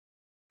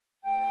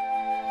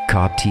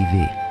Cobb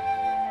TV.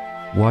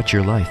 Watch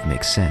your life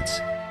make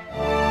sense.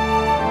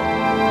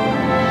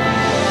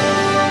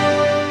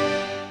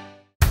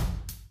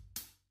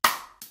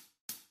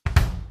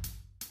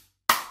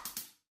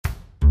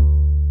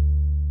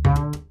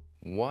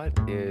 What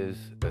is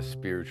a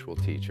spiritual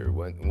teacher?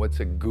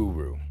 What's a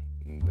guru,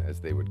 as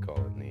they would call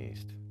it in the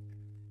East?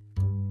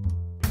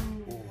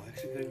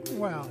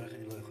 Well,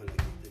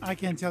 I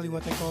can't tell you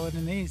what they call it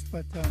in the East,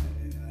 but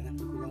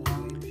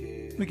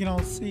we can all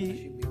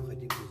see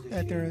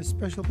that there are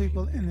special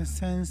people in the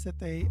sense that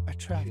they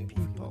attract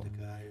people.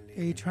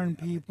 They turn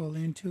people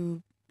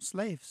into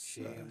slaves,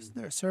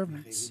 they're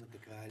servants.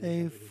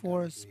 They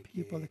force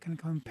people, they can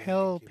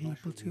compel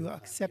people to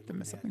accept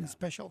them as something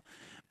special,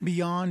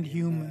 beyond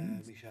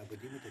human.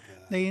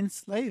 They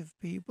enslave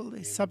people,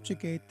 they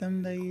subjugate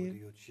them, they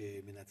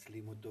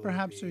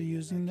perhaps are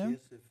using them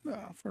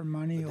for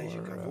money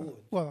or,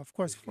 well, of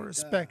course, for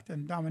respect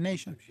and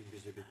domination.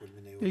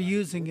 They're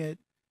using it,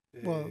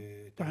 well,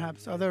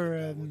 perhaps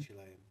other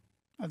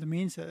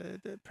means,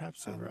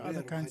 perhaps for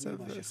other kinds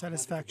of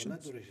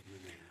satisfactions.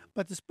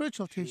 But the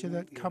spiritual teacher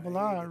that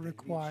Kabbalah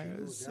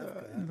requires,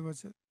 in other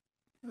words, a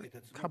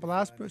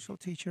Kabbalah spiritual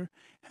teacher,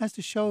 has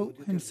to show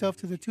himself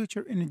to the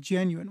teacher in a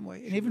genuine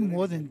way, and even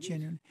more than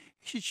genuine.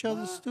 He should show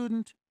the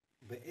student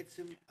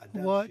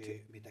what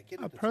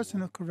a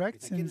person who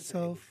corrects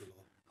himself,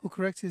 who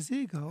corrects his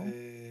ego,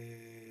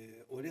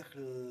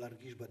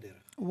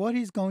 what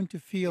he's going to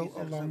feel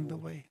along the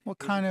way, what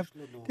kind of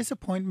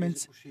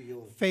disappointments,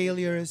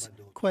 failures,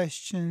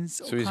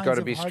 questions. So he's got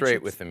to be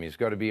straight with them. He's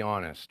got to be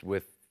honest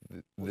with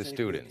the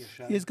students.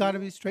 He's got to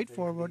be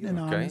straightforward and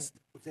honest.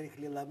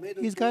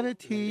 He's got to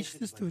teach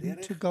the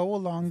student to go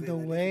along the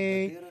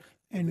way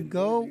and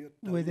go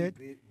with it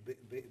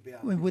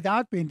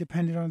without being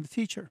dependent on the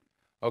teacher.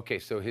 Okay,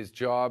 so his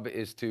job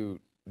is to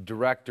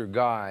direct or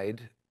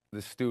guide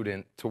the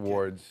student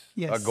towards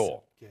a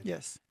goal.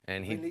 Yes.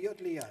 And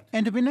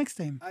to be next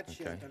to him.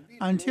 Okay.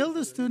 Until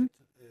the student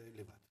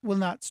will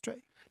not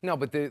stray. No,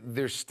 but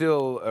there's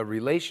still a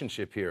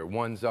relationship here.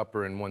 One's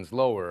upper and one's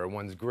lower, or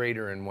one's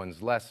greater and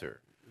one's lesser.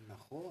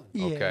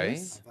 Okay.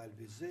 Yes,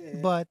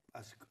 but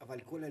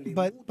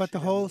the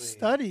whole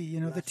study,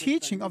 the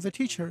teaching of the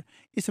teacher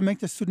is to make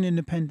the student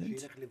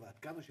independent,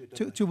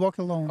 to walk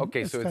alone.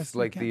 Okay, so it's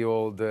like the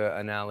old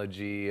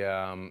analogy: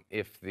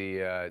 if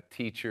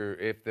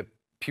the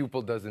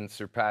pupil doesn't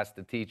surpass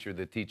the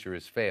teacher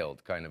has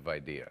failed, kind of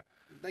idea.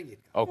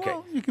 Okay.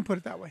 Well, you can put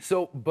it that way.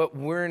 So, but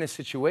we're in a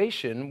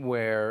situation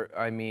where,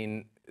 I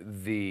mean,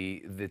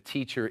 the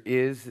teacher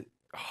is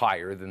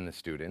higher than the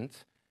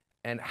student,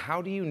 and how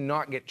do you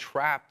not get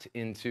trapped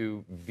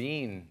into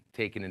being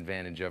taken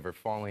advantage of or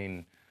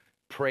falling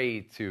prey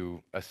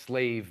to a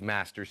slave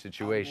master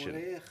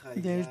situation?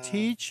 The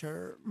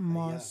teacher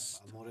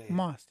must,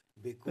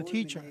 the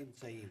teacher,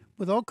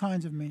 with all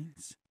kinds of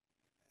means,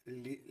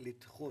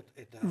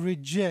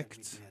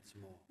 reject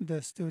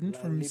the student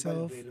from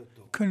himself,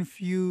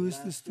 confuse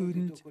the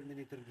student,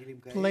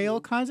 play all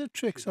kinds of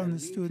tricks on the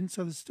student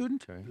so the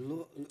student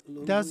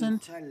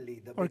doesn't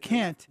or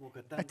can't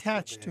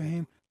attach to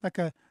him like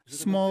a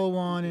small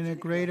one and a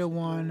greater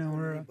one,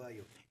 or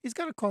he's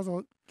got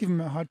to give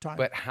him a hard time.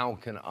 But how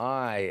can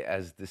I,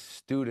 as the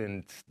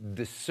student,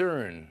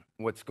 discern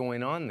what's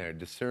going on there?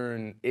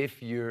 Discern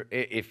if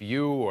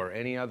you or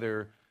any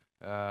other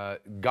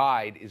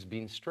guide is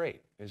being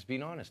straight, is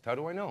being honest. How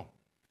do I know?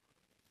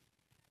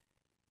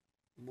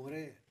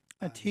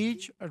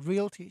 A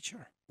real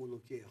teacher,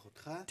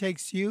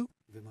 takes you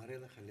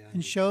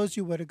and shows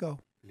you where to go,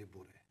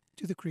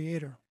 to the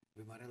Creator,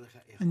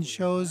 and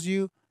shows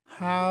you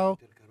how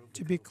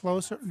to be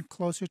closer and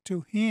closer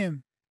to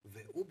Him,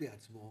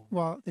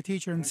 while the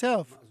teacher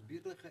himself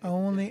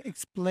only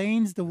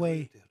explains the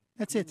way.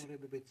 That's it,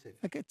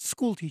 like a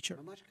school teacher,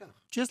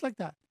 just like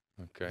that.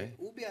 Okay.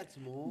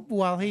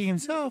 While he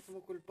himself,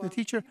 the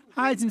teacher,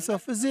 hides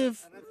himself as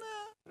if,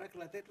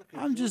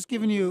 I'm just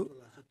giving you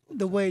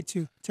the way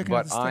to take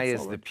another step forward. But I,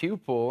 as the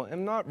pupil,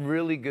 am not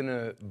really going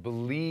to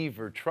believe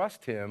or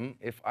trust him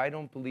if I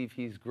don't believe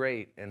he's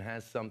great and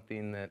has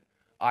something that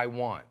I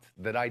want,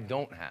 that I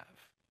don't have.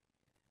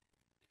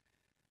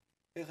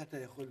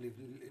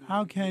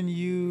 How can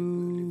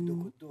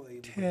you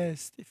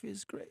test if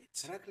he's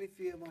great?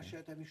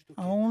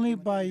 Only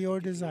by your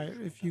desire,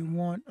 if you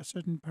want a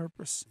certain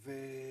purpose.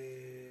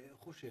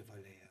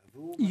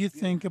 You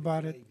think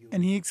about it,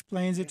 and he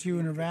explains it to you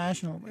in a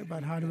rational way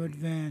about how to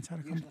advance, how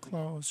to come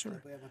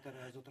closer.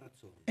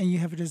 And you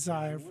have a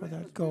desire for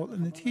that goal,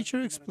 and the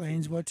teacher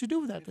explains what to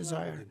do with that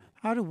desire,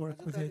 how to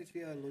work with it.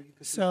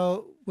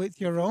 So with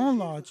your own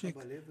logic,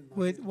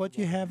 with what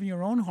you have in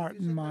your own heart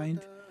and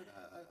mind,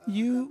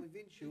 you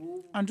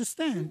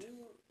understand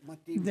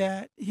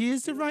that he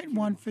is the right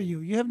one for you.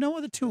 You have no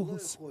other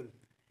tools.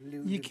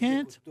 You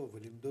can't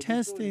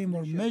test him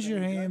or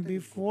measure him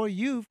before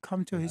you've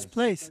come to his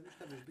place.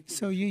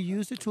 So you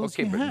use the tools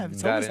you have.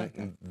 It's always like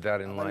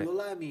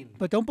that.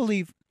 But don't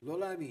believe.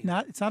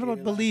 It's not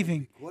about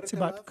believing. It's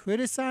about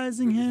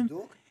criticizing him,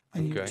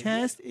 and you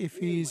test if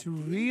he's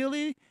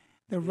really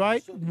the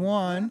right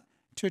one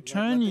to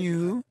turn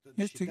you,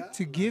 is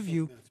to give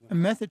you a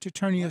method to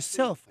turn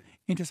yourself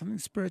into something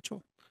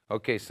spiritual.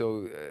 Okay,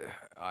 so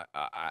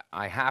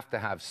I have to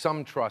have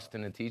some trust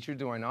in a teacher,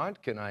 do I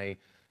not? Can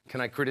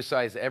I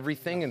criticize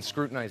everything and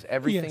scrutinize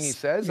everything he Yes,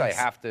 says? I yes.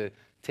 have to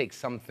take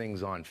some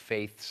things on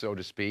faith, so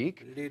to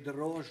speak.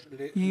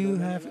 You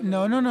have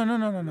no,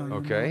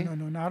 Okay. no,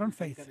 not on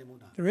faith.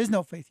 There is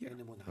no faith here.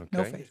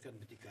 No Okay. faith.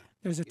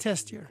 There's a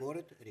test here.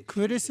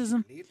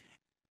 Criticism,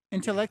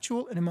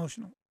 intellectual and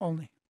emotional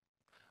only.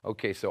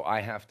 Okay, so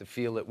I have to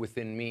feel it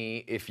within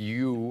me if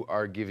you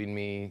are giving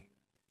me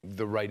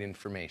the right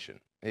information.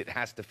 It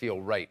has to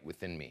feel right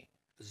within me.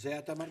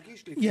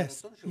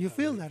 Yes, you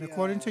feel that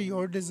according to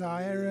your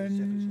desire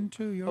and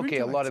to your Okay,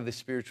 a lot intellect. of the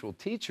spiritual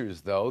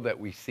teachers, though, that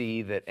we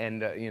see that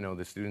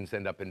the students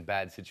end up in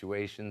bad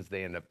situations,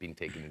 they end up being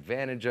taken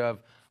advantage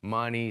of,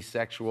 money,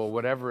 sexual,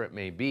 whatever it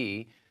may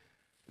be,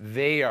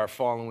 they are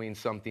following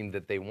something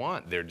that they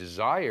want, their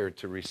desire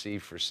to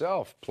receive for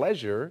self,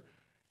 pleasure,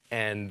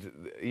 and,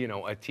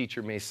 a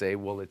teacher may say,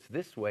 well, it's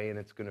this way and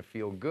it's going to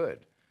feel good.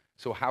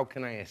 So how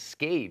can I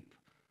escape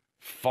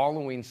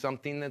following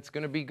something that's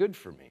going to be good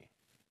for me?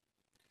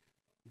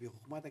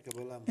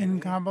 In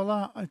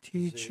Kabbalah, a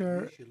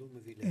teacher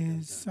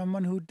is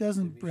someone who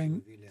doesn't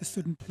bring the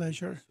student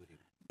pleasure,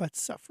 but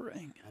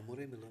suffering.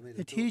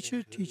 The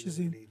teacher teaches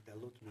him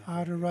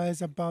how to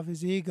rise above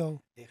his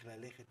ego,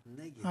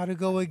 how to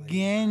go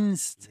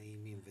against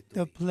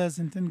the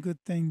pleasant and good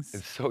And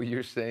things. so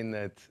you're saying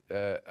that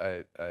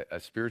a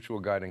spiritual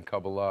guide in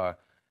Kabbalah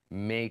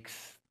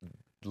makes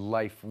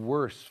life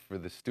worse for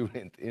the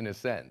student in a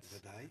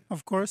sense.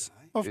 Of course,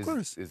 of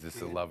course. Is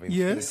this a loving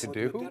Yes. thing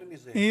to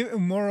do?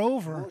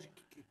 Moreover,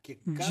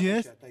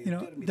 just,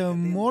 the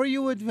more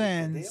you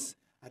advance,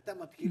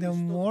 the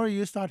more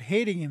you start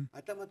hating him.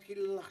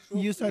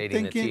 You start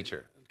Hating the thinking,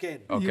 teacher. you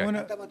Okay.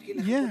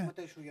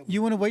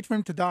 want to wait for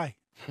him to die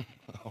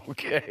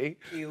Okay.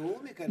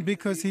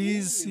 because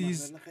he's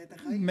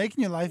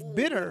making your life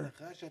bitter.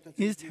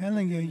 He's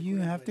telling you you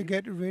have to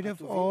get rid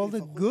of all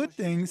the good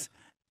things,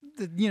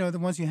 the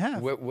ones you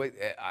have.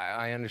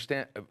 I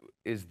understand.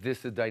 Is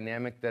this a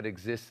dynamic that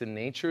exists in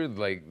nature,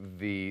 like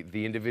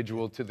the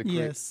individual to the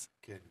creator? Yes.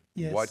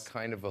 Yes. What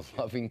kind of a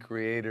loving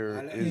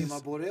creator is?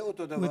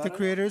 With the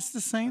creator, it's the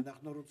same.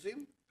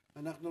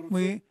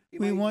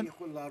 We want.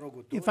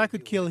 If I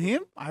could kill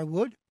him, I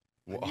would.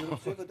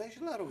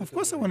 Of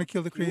course, I want to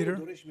kill the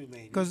creator,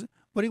 because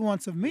what he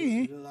wants of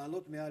me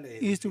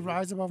is to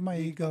rise above my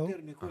ego,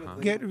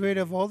 get rid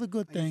of all the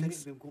good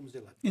things.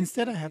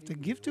 Instead, I have to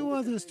give to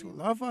others, to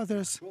love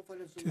others,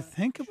 to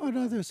think about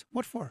others.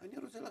 What for?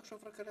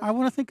 I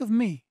want to think of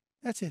me.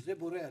 That's it.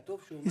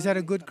 Is that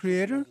a good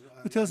creator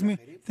who tells me,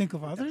 think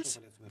of others,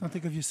 don't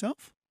think of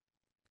yourself?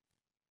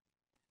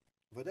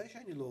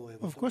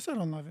 Of course I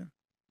don't love him.